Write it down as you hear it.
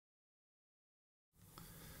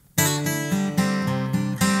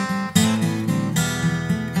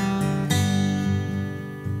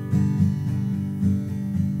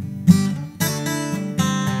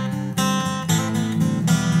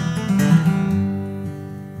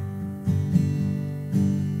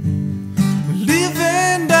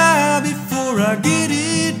I'll get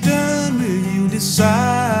it done, will you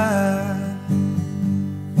decide?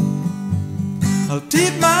 I'll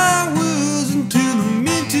take my words and turn them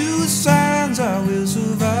into signs. I will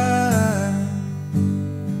survive,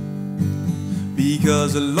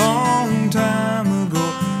 because a long time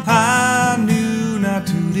ago I knew not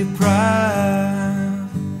to deprive.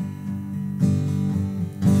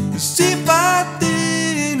 You see right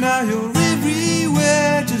there, now you're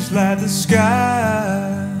everywhere, just like the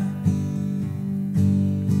sky.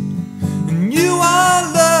 And you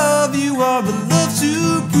are love, you are the love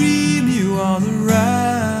supreme, you are the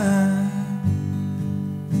right.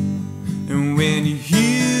 And when you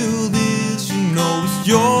hear this, you know it's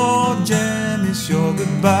your jam, it's your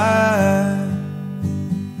goodbye.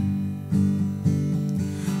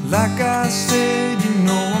 Like I said, you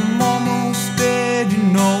know I'm almost dead, you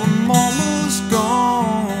know I'm almost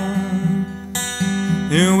gone.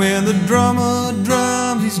 And when the drummer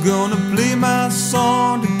drums, he's gonna play my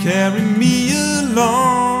song to carry me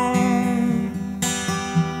along.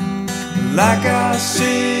 Like I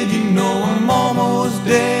said, you know I'm almost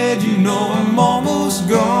dead, you know I'm almost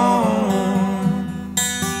gone.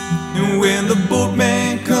 And when the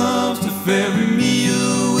boatman comes to ferry me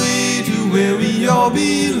away to where we all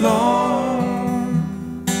belong,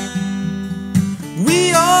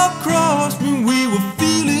 we all crossed when we were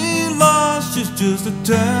feeling lost, just a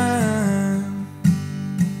time.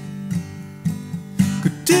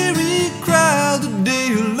 Could Terry cry the day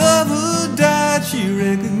her lover died? She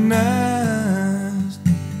recognized,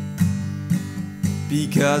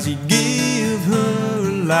 because he gave her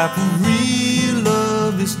a life of real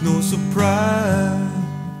love. It's no surprise.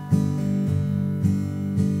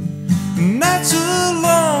 Nights are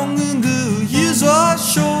long and the years are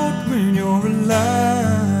short when you're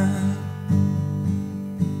alive.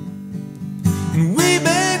 And way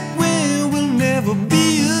back when we'll never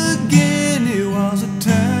be again, it was a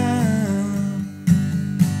time.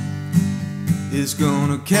 It's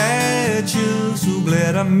gonna catch you, so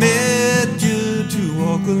glad I met you to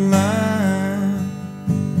walk a line.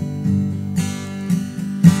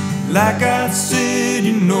 Like I said,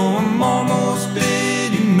 you know I'm almost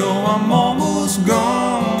dead, you know I'm almost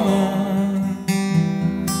gone.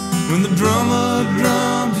 When the drummer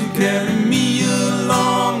drums, you carry me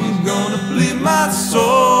along, he's gonna play my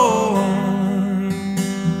song.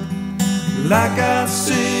 Like I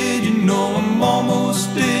said, you know I'm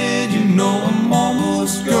almost dead, you know I'm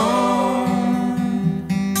almost gone.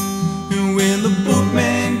 And when the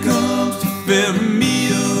boatman comes to ferry me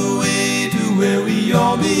away to where we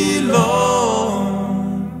all belong,